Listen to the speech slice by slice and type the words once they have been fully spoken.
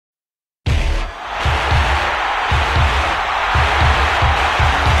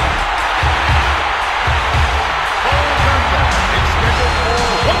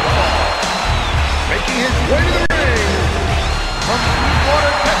way to the ring, from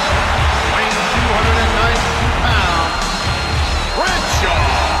Sweetwater, Texas, weighing 292 pounds, Bradshaw.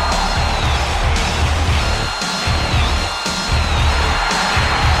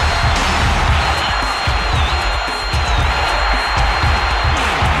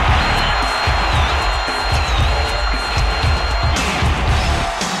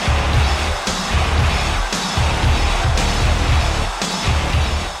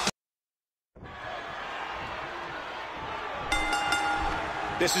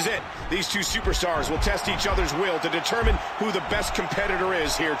 This is it. These two superstars will test each other's will to determine who the best competitor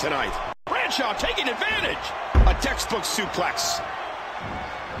is here tonight. Bradshaw taking advantage. A textbook suplex.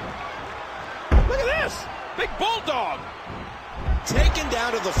 Look at this. Big bulldog. Taken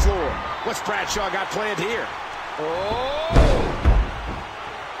down to the floor. What's Bradshaw got planned here? Oh!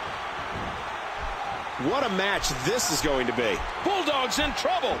 What a match this is going to be. Bulldog's in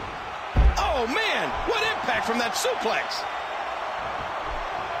trouble. Oh, man. What impact from that suplex.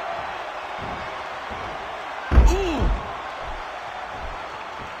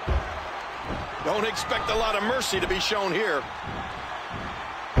 Don't expect a lot of mercy to be shown here.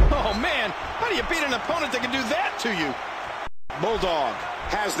 Oh, man. How do you beat an opponent that can do that to you? Bulldog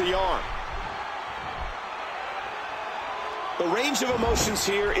has the arm. The range of emotions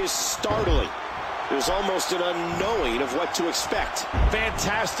here is startling. There's almost an unknowing of what to expect.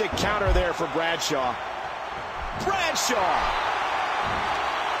 Fantastic counter there for Bradshaw. Bradshaw!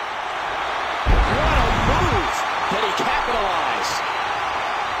 What a move! Can he capitalize?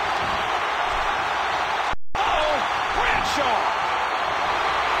 The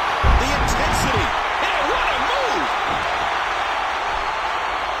intensity. And what a move.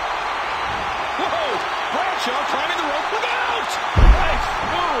 Whoa. Bradshaw climbing the rope. Look out. Nice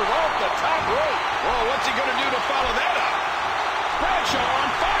move off the top rope. Whoa, what's he going to do to follow that up? Bradshaw on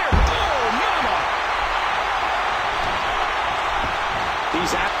fire. Oh, mama.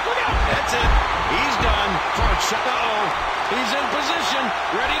 He's out. Look out. That's it. He's done. Hard shot. Uh-oh. He's in position.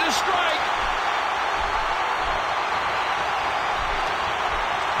 Ready to strike.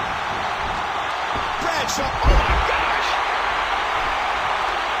 Oh, my gosh!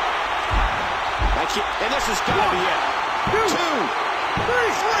 And this has got to be it. 2, 3.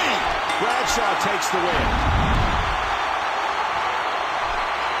 Bradshaw takes the win.